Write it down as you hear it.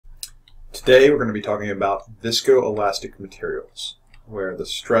Today we're going to be talking about viscoelastic materials, where the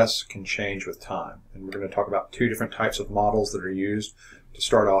stress can change with time. And we're going to talk about two different types of models that are used to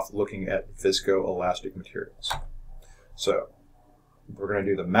start off looking at viscoelastic materials. So we're going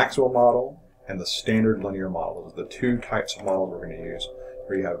to do the Maxwell model and the standard linear model. Those are the two types of models we're going to use,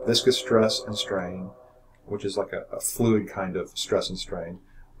 where you have viscous stress and strain, which is like a fluid kind of stress and strain.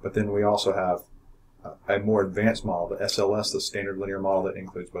 But then we also have a more advanced model, the SLS, the standard linear model, that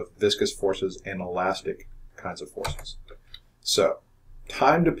includes both viscous forces and elastic kinds of forces. So,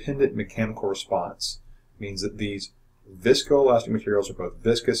 time-dependent mechanical response means that these viscoelastic materials are both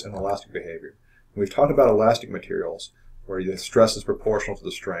viscous and elastic behavior. We've talked about elastic materials where the stress is proportional to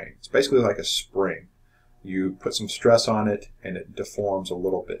the strain. It's basically like a spring. You put some stress on it and it deforms a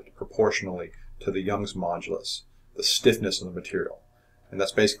little bit proportionally to the Young's modulus, the stiffness of the material. And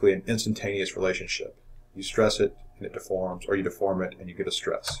that's basically an instantaneous relationship. You stress it and it deforms, or you deform it and you get a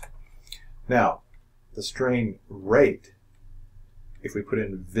stress. Now, the strain rate, if we put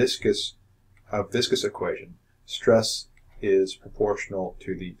in a viscous equation, stress is proportional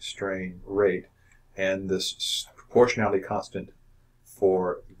to the strain rate, and this proportionality constant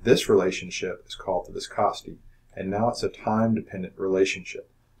for this relationship is called the viscosity. And now it's a time-dependent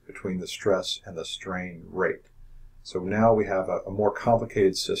relationship between the stress and the strain rate. So now we have a more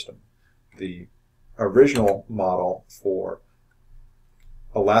complicated system. The original model for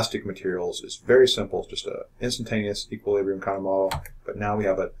elastic materials is very simple. It's just an instantaneous equilibrium kind of model, but now we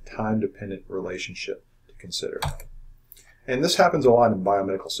have a time-dependent relationship to consider. And this happens a lot in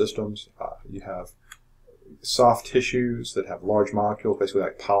biomedical systems. You have soft tissues that have large molecules, basically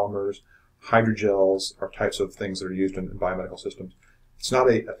like polymers. Hydrogels are types of things that are used in biomedical systems. It's not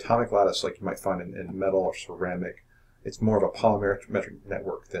an atomic lattice like you might find in metal or ceramic. It's more of a polymeric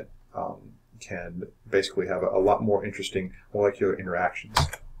network that can basically have a lot more interesting molecular interactions.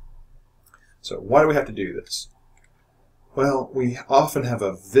 So why do we have to do this? Well, we often have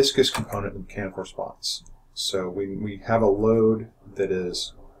a viscous component in mechanical response. So we have a load that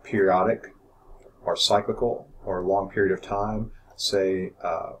is periodic or cyclical or a long period of time, say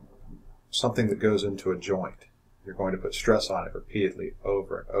something that goes into a joint. You're going to put stress on it repeatedly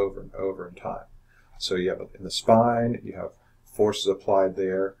over and over and over in time. So you have in the spine, you have forces applied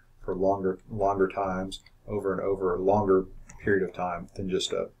there for longer times, over and over a longer period of time than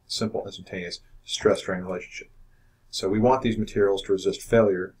just a simple instantaneous stress-strain relationship. So we want these materials to resist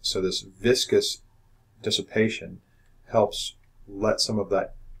failure, so this viscous dissipation helps let some of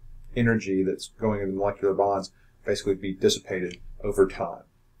that energy that's going into the molecular bonds basically be dissipated over time.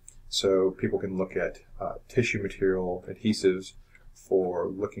 So people can look at tissue material adhesives for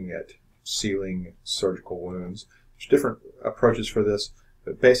looking at sealing surgical wounds. There's different approaches for this,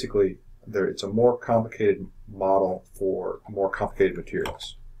 but basically it's a more complicated model for more complicated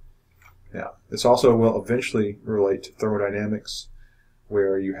materials. Now, this also will eventually relate to thermodynamics,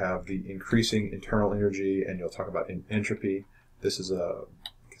 where you have the increasing internal energy, and you'll talk about entropy. This is a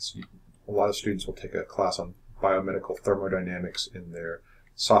lot of students will take a class on biomedical thermodynamics in their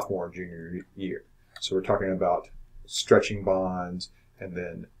sophomore or junior year. So we're talking about stretching bonds and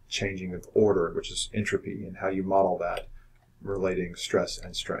then changing of order, which is entropy, and how you model that relating stress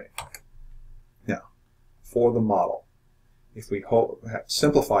and strain. Now, for the model, if we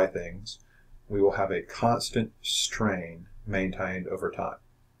simplify things, we will have a constant strain maintained over time.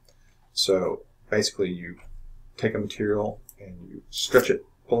 So basically you take a material and you stretch it,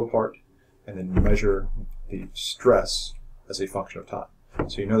 pull it apart, and then measure the stress as a function of time.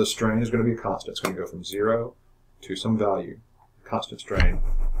 So you know the strain is going to be a constant. It's going to go from 0 to some value. Constant strain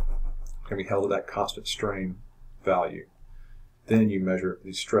can be held at that constant strain value. Then you measure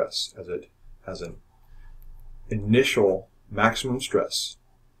the stress as an initial maximum stress,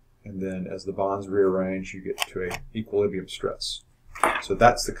 and then as the bonds rearrange, you get to an equilibrium stress. So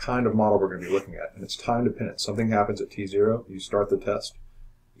that's the kind of model we're going to be looking at, and it's time dependent. Something happens at T0, you start the test,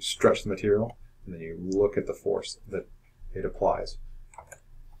 you stretch the material, and then you look at the force that it applies.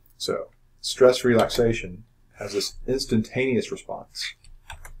 So stress relaxation has this instantaneous response,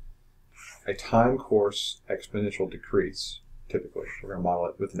 a time course exponential decrease. Typically, we're going to model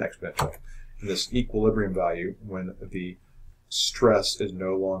it with an exponential. And this equilibrium value when the stress is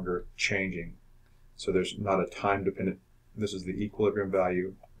no longer changing. So there's not a time-dependent, this is the equilibrium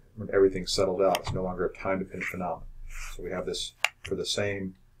value when everything's settled out. It's no longer a time-dependent phenomenon. So we have this for the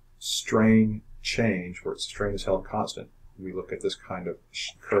same strain change, where its strain is held constant. We look at this kind of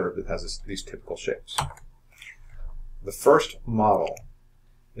curve that has these typical shapes. The first model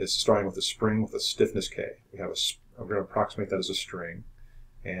is starting with a spring with a stiffness K. We're going to approximate that as a string,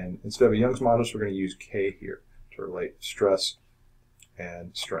 and instead of a Young's modulus, we're going to use K here to relate stress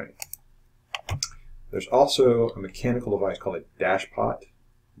and strain. There's also a mechanical device called a dash pot,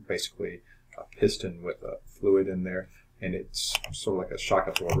 basically a piston with a fluid in there, and it's sort of like a shock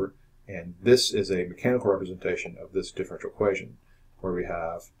absorber. And this is a mechanical representation of this differential equation, where we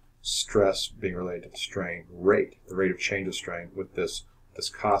have stress being related to the strain rate, the rate of change of strain, with this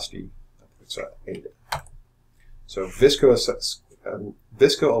viscosity. It's eta. So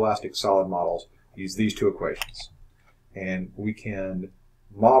viscoelastic solid models use these two equations, and we can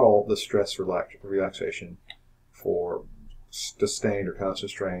model the stress relaxation for sustained or constant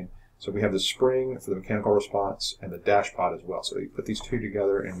strain. So we have the spring for the mechanical response and the dash pot as well. So you put these two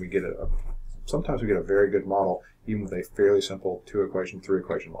together and we get sometimes we get a very good model, even with a fairly simple three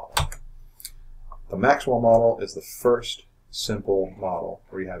equation model. The Maxwell model is the first simple model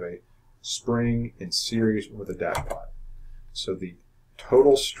where you have a spring in series with a dash pot. So the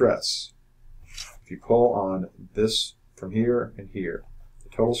total stress, if you pull on this from here and here, the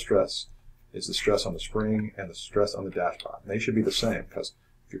total stress is the stress on the spring and the stress on the dash pot. And they should be the same, because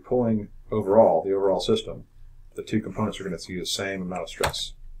if you're pulling overall, the overall system, the two components are going to see the same amount of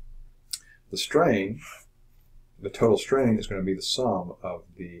stress. The strain, the total strain, is going to be the sum of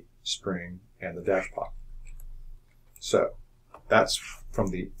the spring and the dash pot. So that's from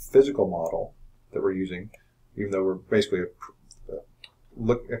the physical model that we're using, even though we're basically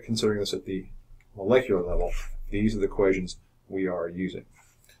considering this at the molecular level. These are the equations we are using.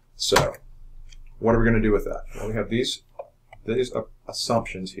 So what are we going to do with that? Well, we have these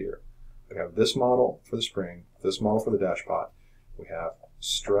assumptions here. We have this model for the spring, this model for the dash pot. We have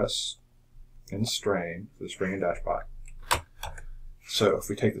stress and strain for the spring and dash pot. So if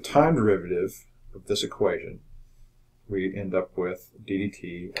we take the time derivative of this equation, we end up with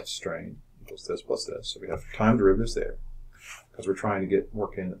ddt of strain equals this plus this. So we have time derivatives there, because we're trying to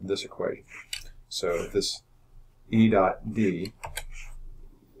work in this equation. So this E dot D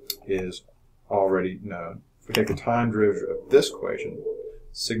is already known. If we take the time derivative of this equation,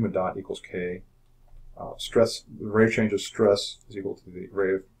 sigma dot equals K. The rate of change of stress is equal to the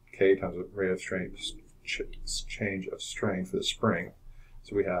rate of K times the rate of change of strain for the spring.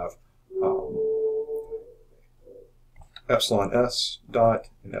 So we have epsilon S dot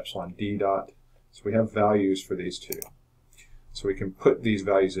and epsilon D dot. So we have values for these two. So we can put these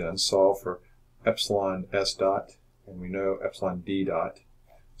values in, solve for epsilon S dot, and we know epsilon D dot.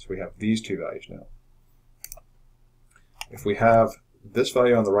 So we have these two values now. If we have this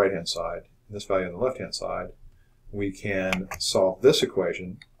value on the right-hand side and this value on the left-hand side, we can solve this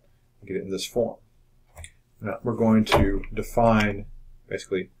equation and get it in this form. Now we're going to define,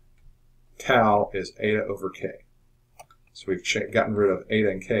 basically, tau is eta over K. So we've gotten rid of eta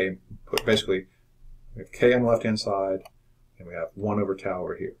and K. Basically, we have K on the left-hand side, and we have 1 over tau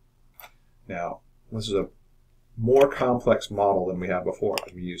over here. Now, this is a more complex model than we had before.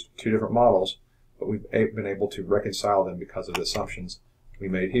 We used two different models, but we've been able to reconcile them because of the assumptions we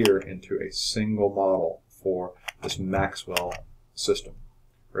made here into a single model for this Maxwell system,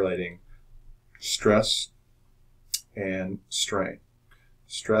 relating stress and strain,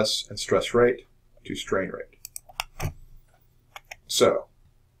 stress and stress rate to strain rate. So,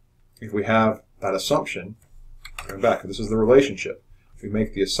 if we have that assumption, going back, this is the relationship. If we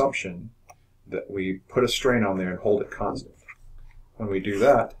make the assumption that we put a strain on there and hold it constant, when we do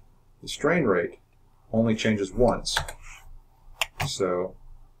that, the strain rate only changes once. So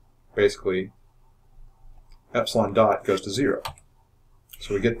basically, epsilon dot goes to 0.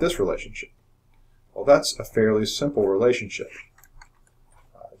 So we get this relationship. Well, that's a fairly simple relationship.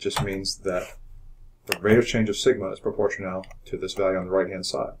 It just means that the rate of change of sigma is proportional to this value on the right-hand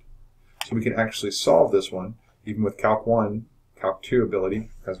side. So we can actually solve this one, even with Calc 1, Calc 2 ability,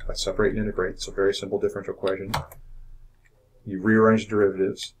 because by separate and integrate. It's a very simple differential equation. You rearrange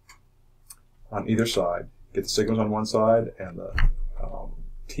derivatives on either side, get the sigmas on one side and the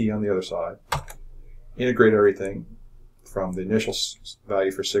t on the other side. Integrate everything from the initial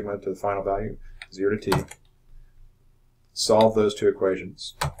value for sigma to the final value, 0 to t. Solve those two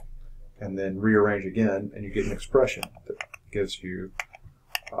equations, and then rearrange again, and you get an expression that gives you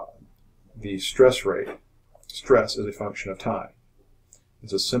the stress rate. Stress is a function of time.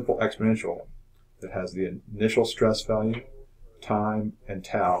 It's a simple exponential that has the initial stress value, time, and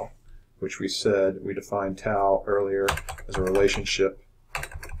tau, which we said we defined tau earlier as a relationship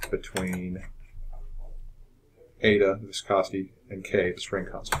between eta, the viscosity, and K, the spring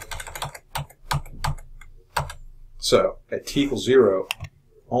constant. So at t equals 0,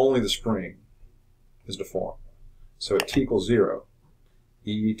 only the spring is deformed. So at t equals 0,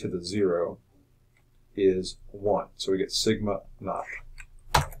 e to the 0 is 1. So we get sigma naught.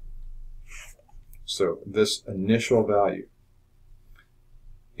 So this initial value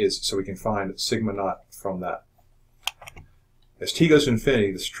is so we can find sigma naught from that. As t goes to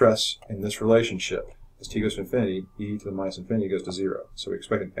infinity, the stress in this relationship, as t goes to infinity, e to the minus infinity goes to 0. So we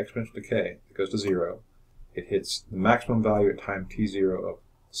expect an exponential decay that goes to 0. It hits the maximum value at time t0 of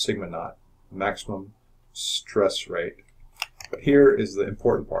sigma naught, maximum stress rate. But here is the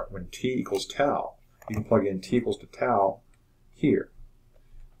important part. When t equals tau, you can plug in t equals to tau here.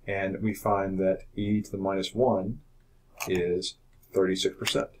 And we find that e to the minus 1 is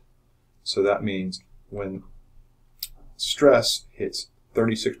 36%. So that means when stress hits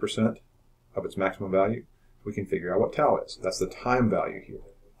 36% of its maximum value, we can figure out what tau is. That's the time value here.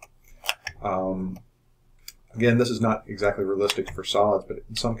 Again, this is not exactly realistic for solids, but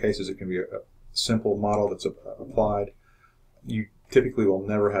in some cases it can be a simple model that's applied. You typically will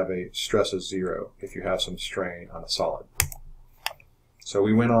never have a stress of 0 if you have some strain on a solid. So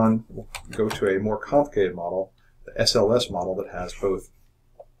we went on, we'll go to a more complicated model, the SLS model, that has both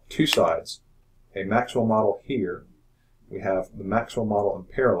two sides. A Maxwell model here. We have the Maxwell model in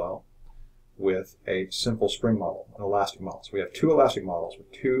parallel with a simple spring model, an elastic model. So we have two elastic models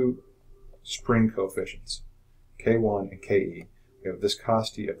with two spring coefficients, K1 and KE. We have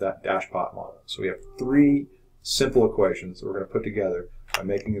viscosity of that dashpot model. So we have three simple equations that we're going to put together by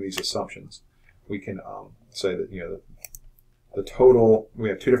making these assumptions. We can say that the total, we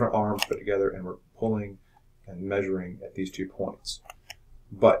have two different arms put together and we're pulling and measuring at these 2 points.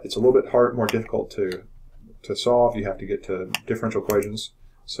 But it's a little bit more difficult to solve. You have to get to differential equations.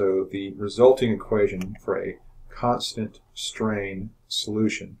 So the resulting equation for a constant strain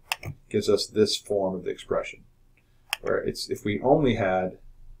solution gives us this form of the expression, where it's, if we only had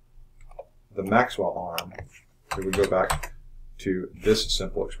the Maxwell arm, we would go back to this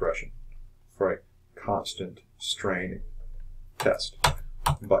simple expression for a constant strain test.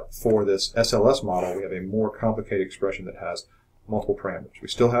 But for this SLS model, we have a more complicated expression that has multiple parameters. We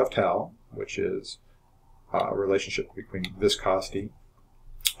still have tau, which is a relationship between viscosity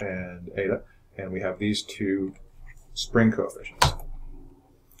and eta, and we have these two spring coefficients.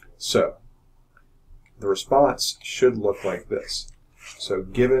 So the response should look like this. So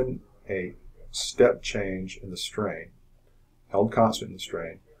given a step change in the strain, held constant in the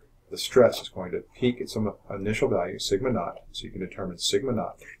strain, the stress is going to peak at some initial value, sigma naught, so you can determine sigma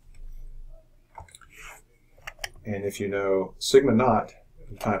naught. And if you know sigma naught,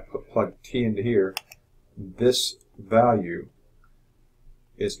 you kind of plug t into here, this value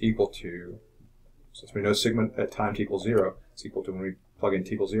is equal to, since we know sigma at time t equals 0, it's equal to, when we plug in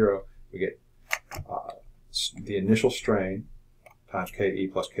t equals 0, we get the initial strain times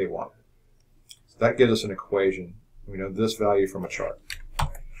Ke plus K1. So that gives us an equation. We know this value from a chart.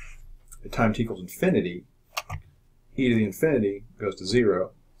 At time t equals infinity, e to the infinity goes to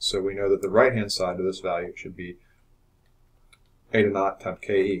 0, so we know that the right-hand side of this value should be eta naught times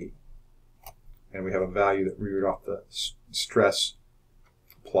Ke, and we have a value that we read off the stress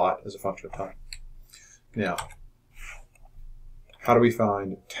plot as a function of time. Now, how do we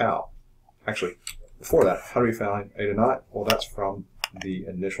find tau? Actually, before that, how do we find eta naught? Well, that's from the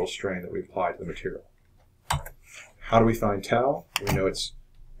initial strain that we applied to the material. How do we find tau? We know it's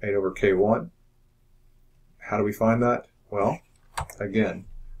 8 over K1. How do we find that? Well, again,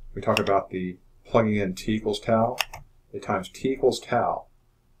 we talk about the plugging in t equals tau. At times t equals tau,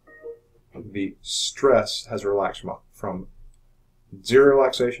 the stress has relaxed from 0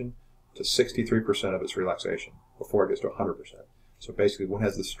 relaxation to 63% of its relaxation before it gets to 100%. So basically one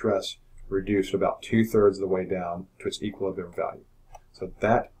has the stress reduced about 2/3 of the way down to its equilibrium value. So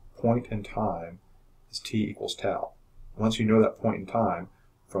that point in time is t equals tau. Once you know that point in time,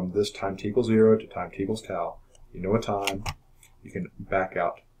 from this time t equals 0 to time t equals tau, you know a time, you can back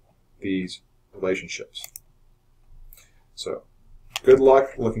out these relationships. So good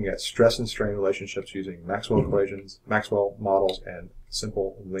luck looking at stress and strain relationships using Maxwell equations, Maxwell models, and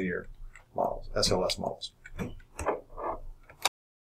simple linear models, SLS models.